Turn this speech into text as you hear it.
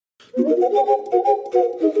La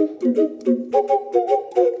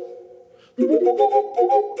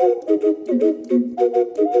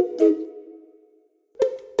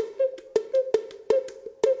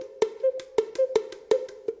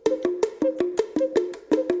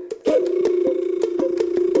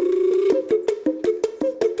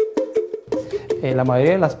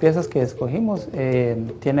mayoría de las piezas que escogimos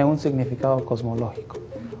tienen un significado cosmológico,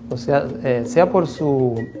 o sea, sea por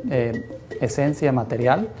su esencia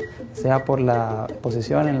material, sea por la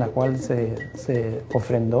posición en la cual se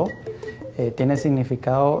ofrendó, tiene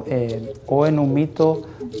significado o en un mito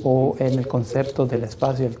o en el concepto del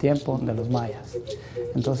espacio y el tiempo de los mayas.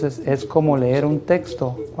 Entonces es como leer un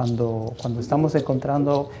texto cuando estamos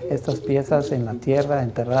encontrando estas piezas en la tierra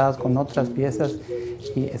enterradas con otras piezas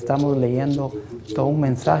y estamos leyendo todo un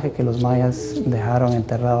mensaje que los mayas dejaron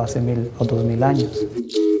enterrado hace 1000 o 2000 años.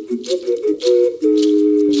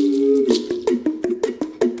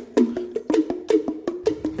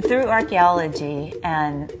 Through archaeology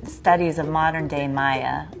and studies of modern-day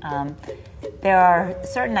Maya, there are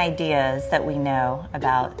certain ideas that we know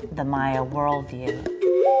about the Maya worldview.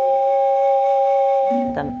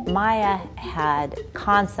 The Maya had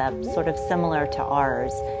concepts sort of similar to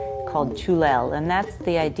ours called chulel, and that's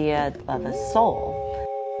the idea of a soul.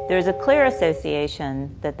 There's a clear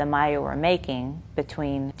association that the Maya were making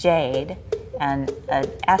between jade and an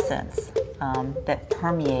essence that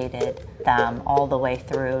permeated them all the way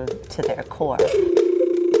through to their core.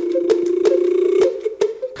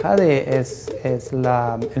 Jade es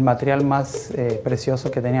el material más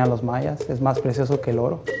precioso que tenían los mayas, es más precioso que el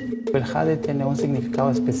oro. El jade tiene un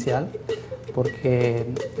significado especial porque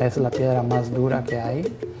es la piedra más dura que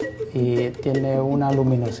hay y tiene una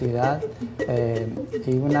luminosidad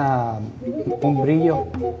y un brillo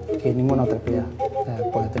que ninguna otra piedra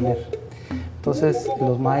puede tener. Entonces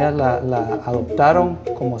los mayas la adoptaron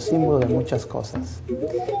como símbolo de muchas cosas.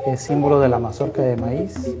 Es símbolo de la mazorca de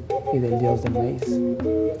maíz y del dios del maíz.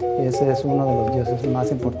 Y ese es uno de los dioses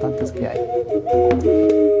más importantes que hay.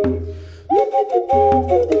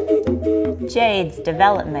 Jade's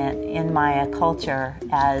development in Maya culture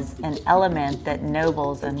as an element that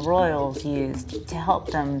nobles and royals used to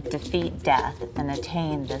help them defeat death and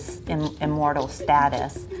attain this immortal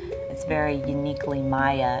status. It's very uniquely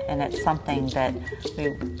Maya, and it's something that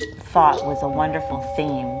we thought was a wonderful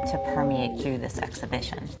theme to permeate through this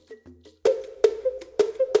exhibition.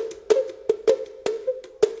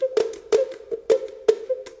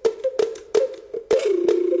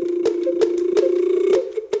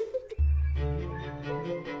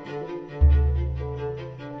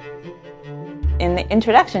 In the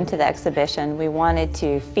introduction to the exhibition, we wanted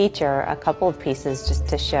to feature a couple of pieces just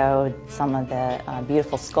to show some of the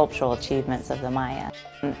beautiful sculptural achievements of the Maya.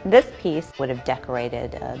 This piece would have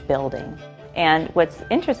decorated a building. And what's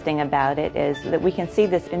interesting about it is that we can see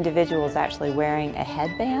this individual is actually wearing a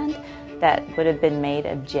headband that would have been made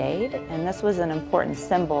of jade, and this was an important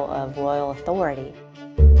symbol of royal authority.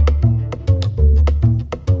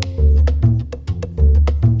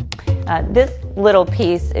 This little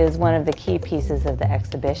piece is one of the key pieces of the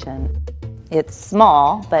exhibition. It's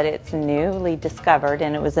small, but it's newly discovered,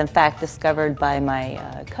 and it was in fact discovered by my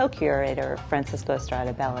co-curator, Francisco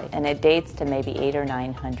Estrada Belli, and it dates to maybe 800 or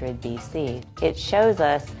 900 BC. It shows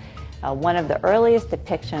us one of the earliest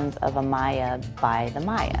depictions of a Maya by the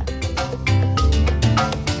Maya.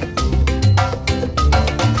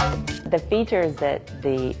 The features that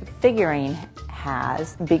the figurine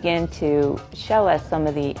has begin to show us some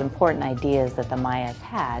of the important ideas that the Mayas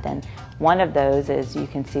had, and one of those is you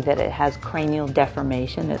can see that it has cranial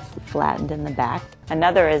deformation, it's flattened in the back.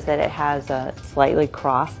 Another is that it has slightly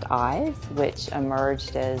crossed eyes, which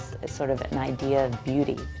emerged as sort of an idea of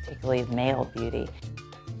beauty, particularly of male beauty.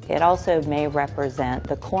 It also may represent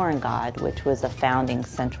the corn god, which was a founding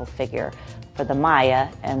central figure for the Maya,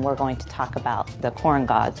 and we're going to talk about the corn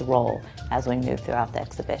god's role as we move throughout the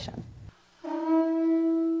exhibition.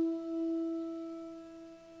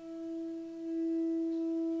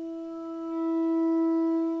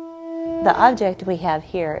 The object we have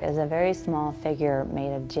here is a very small figure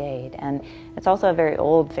made of jade, and it's also a very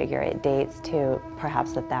old figure. It dates to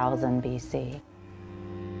perhaps 1000 BC.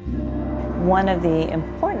 One of the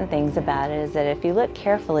important things about it is that if you look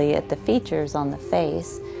carefully at the features on the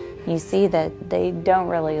face, you see that they don't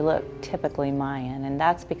really look typically Mayan, and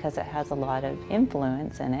that's because it has a lot of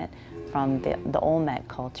influence in it from the Olmec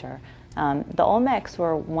culture. The Olmecs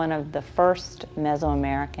were one of the first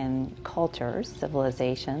Mesoamerican cultures,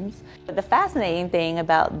 civilizations. But the fascinating thing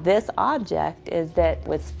about this object is that it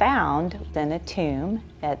was found in a tomb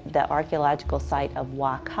at the archaeological site of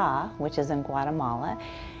Huaca, which is in Guatemala.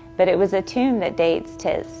 but it was a tomb that dates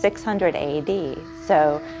to 600 AD.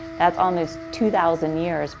 So that's almost 2,000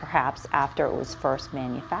 years perhaps after it was first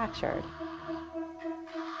manufactured.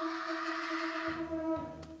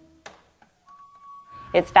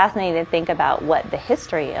 It's fascinating to think about what the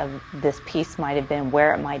history of this piece might have been,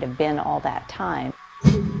 where it might have been all that time.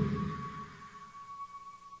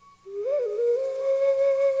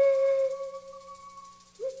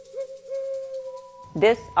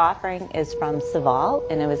 This offering is from Seville,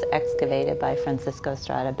 and it was excavated by Francisco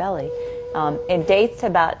Stradibelli. It dates to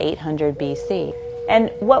about 800 BC. And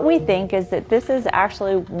what we think is that this is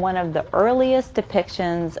actually one of the earliest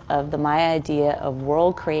depictions of the Maya idea of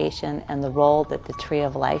world creation and the role that the Tree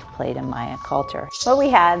of Life played in Maya culture. What we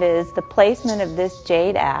have is the placement of this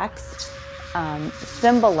jade axe,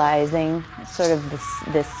 symbolizing sort of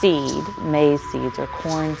the seed, maize seeds or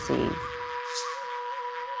corn seeds.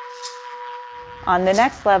 On the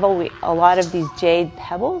next level, a lot of these jade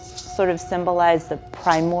pebbles sort of symbolize the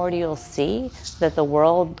primordial sea that the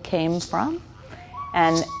world came from.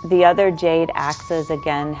 And the other jade axes,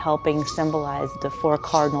 again, helping symbolize the 4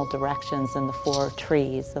 cardinal directions and the 4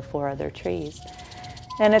 trees, the 4 other trees.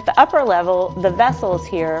 And at the upper level, the vessels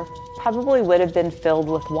here probably would have been filled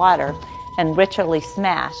with water and ritually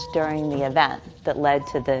smashed during the event that led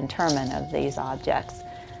to the interment of these objects.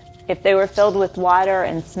 If they were filled with water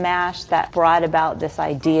and smashed, that brought about this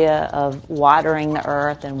idea of watering the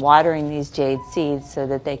earth and watering these jade seeds so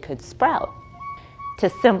that they could sprout, to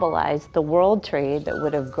symbolize the world tree that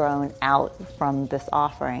would have grown out from this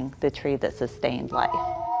offering, the tree that sustained life.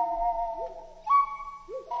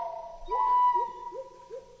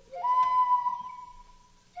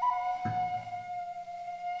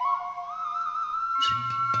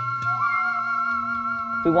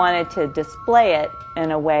 We wanted to display it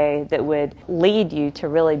in a way that would lead you to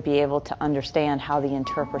really be able to understand how the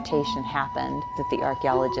interpretation happened, that the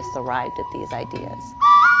archaeologists arrived at these ideas.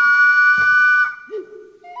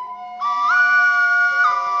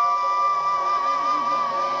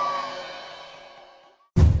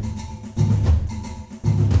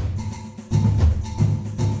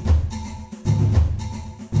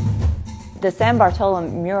 The San Bartolo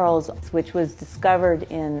murals, which was discovered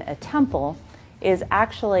in a temple, is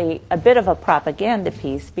actually a bit of a propaganda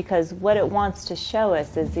piece, because what it wants to show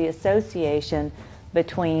us is the association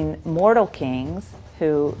between mortal kings,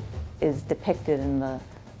 who is depicted in the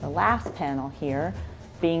last panel here,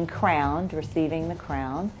 being crowned, receiving the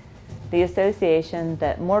crown, the association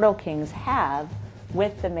that mortal kings have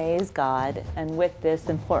with the maize god and with this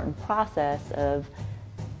important process of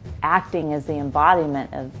acting as the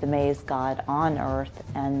embodiment of the maize god on earth,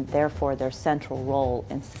 and therefore their central role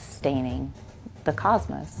in sustaining the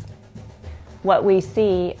cosmos. What we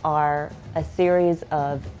see are a series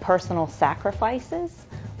of personal sacrifices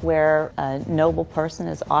where a noble person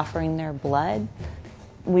is offering their blood.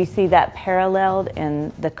 We see that paralleled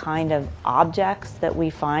in the kind of objects that we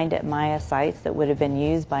find at Maya sites that would have been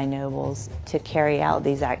used by nobles to carry out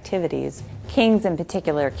these activities. Kings in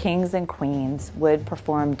particular, kings and queens, would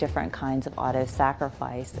perform different kinds of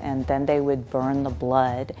auto-sacrifice, and then they would burn the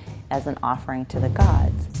blood as an offering to the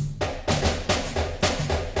gods.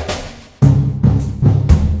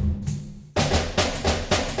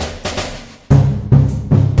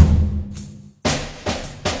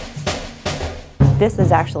 This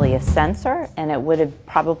is actually a censer, and it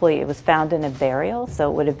was found in a burial,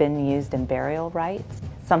 so it would have been used in burial rites.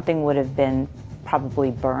 Something would have been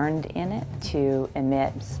probably burned in it to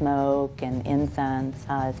emit smoke and incense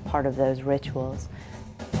as part of those rituals.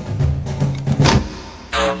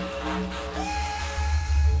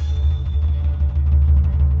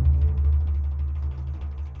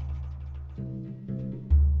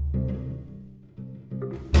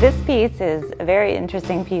 This piece is a very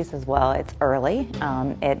interesting piece as well. It's early.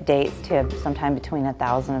 It dates to sometime between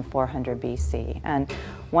 1000 and 400 BC. And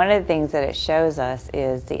one of the things that it shows us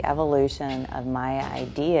is the evolution of Maya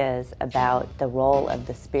ideas about the role of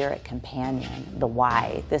the spirit companion, the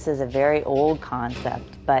why. This is a very old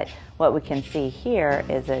concept, but what we can see here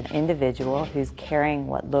is an individual who's carrying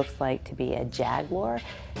what looks like to be a jaguar.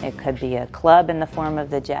 It could be a club in the form of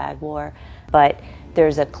the jaguar, but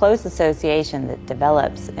there's a close association that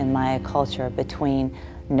develops in Maya culture between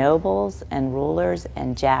nobles and rulers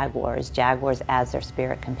and jaguars as their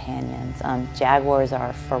spirit companions. Jaguars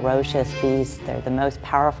are ferocious beasts. They're the most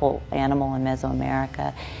powerful animal in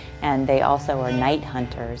Mesoamerica, and they also are night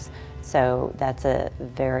hunters. So that's a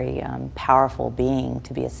very powerful being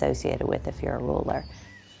to be associated with if you're a ruler.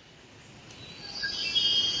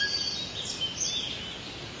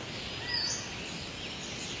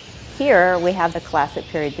 Here we have the classic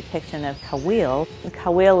period depiction of Kawil.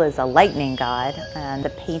 Kawil is a lightning god and the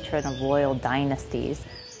patron of royal dynasties.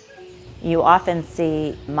 You often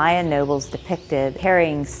see Maya nobles depicted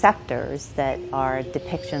carrying scepters that are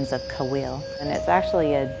depictions of Kawil. And it's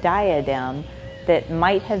actually a diadem that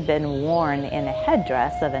might have been worn in a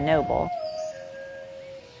headdress of a noble.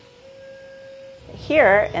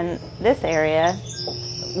 Here in this area,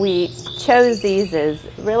 we chose these as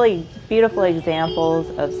really beautiful examples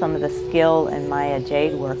of some of the skill in Maya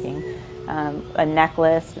jade working. A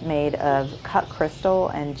necklace made of cut crystal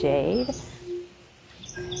and jade.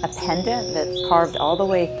 A pendant that's carved all the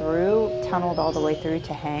way through, tunneled all the way through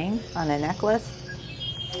to hang on a necklace.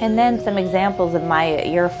 And then some examples of Maya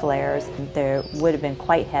ear flares. They would have been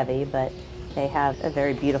quite heavy, but they have a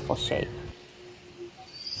very beautiful shape.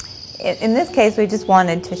 In this case, we just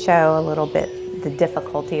wanted to show a little bit the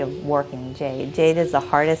difficulty of working jade. Jade is the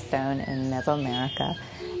hardest stone in Mesoamerica.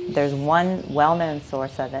 There's one well-known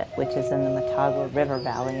source of it, which is in the Motagua River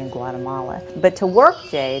Valley in Guatemala. But to work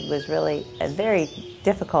jade was really a very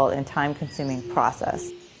difficult and time-consuming process.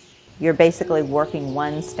 You're basically working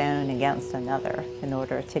one stone against another in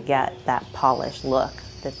order to get that polished look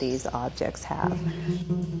that these objects have.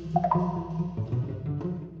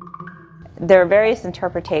 There are various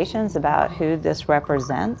interpretations about who this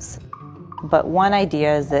represents, but one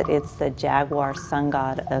idea is that it's the jaguar sun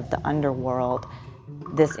god of the underworld.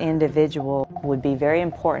 This individual would be very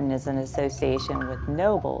important as an association with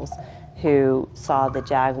nobles who saw the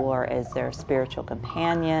jaguar as their spiritual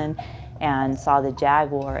companion and saw the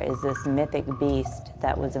jaguar as this mythic beast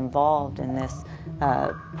that was involved in this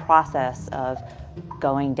process of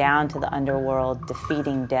going down to the underworld,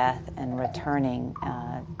 defeating death, and returning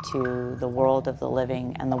to the world of the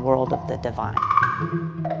living and the world of the divine.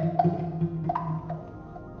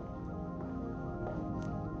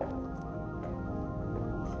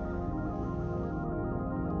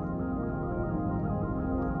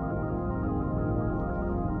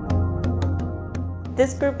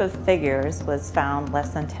 This group of figures was found less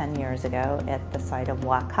than 10 years ago at the site of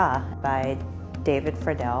Waka by David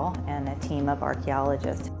Friedel and a team of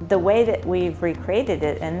archaeologists. The way that we've recreated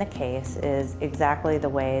it in the case is exactly the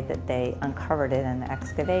way that they uncovered it in the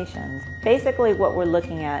excavations. Basically what we're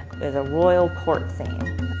looking at is a royal court scene.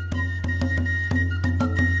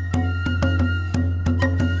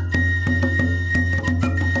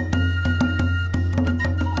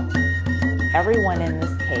 Everyone in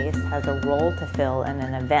this case has a role to fill in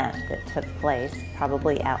an event that took place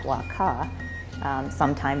probably at Waka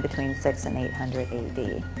sometime between 600 and 800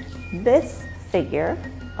 AD. This figure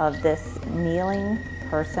of this kneeling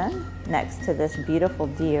person next to this beautiful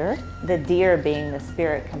deer, the deer being the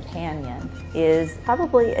spirit companion, is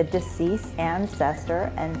probably a deceased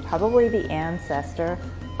ancestor and probably the ancestor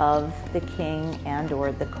of the king and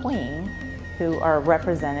or the queen who are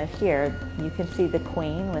represented here. You can see the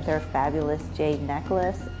queen with her fabulous jade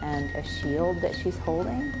necklace and a shield that she's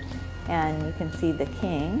holding. And you can see the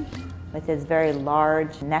king with his very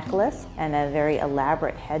large necklace and a very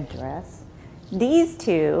elaborate headdress. These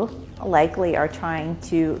two likely are trying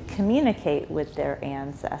to communicate with their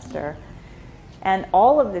ancestor. And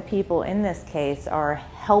all of the people in this case are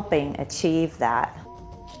helping achieve that.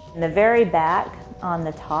 In the very back on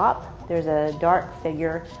the top, there's a dark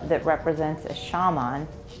figure that represents a shaman,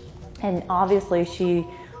 and obviously she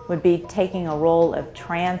would be taking a role of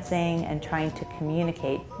trancing and trying to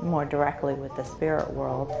communicate more directly with the spirit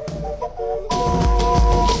world.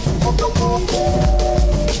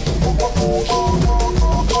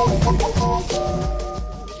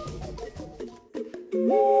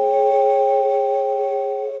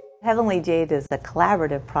 Heavenly Jade is a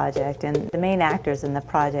collaborative project, and the main actors in the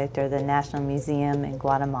project are the National Museum in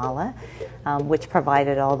Guatemala, which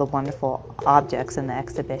provided all the wonderful objects in the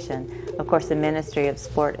exhibition. Of course, the Ministry of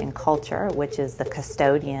Sport and Culture, which is the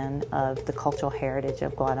custodian of the cultural heritage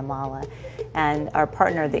of Guatemala, and our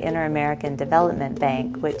partner, the Inter-American Development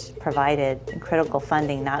Bank, which provided critical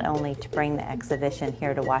funding not only to bring the exhibition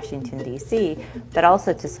here to Washington, D.C., but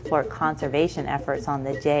also to support conservation efforts on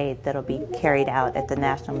the jade that will be carried out at the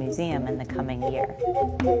National Museum in the coming year.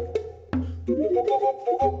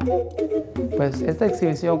 Pues esta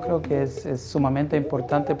exhibición creo que es sumamente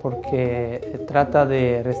importante porque trata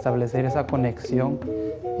de restablecer esa conexión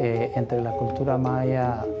entre la cultura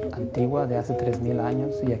maya antigua de hace 3000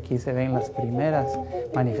 años, y aquí se ven las primeras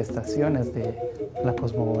manifestaciones de la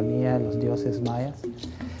cosmogonía de los dioses mayas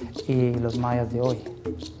y los mayas de hoy,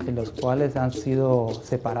 de los cuales han sido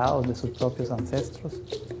separados de sus propios ancestros.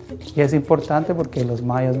 Y es importante porque los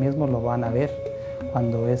mayas mismos lo van a ver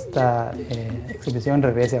cuando esta exhibición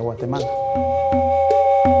regrese a Guatemala.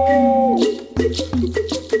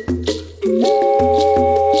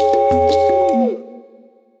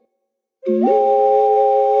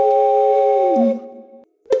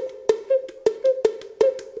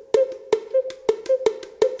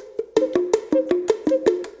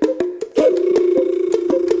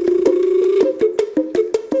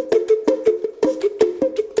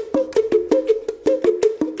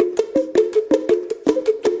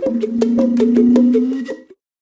 mucho.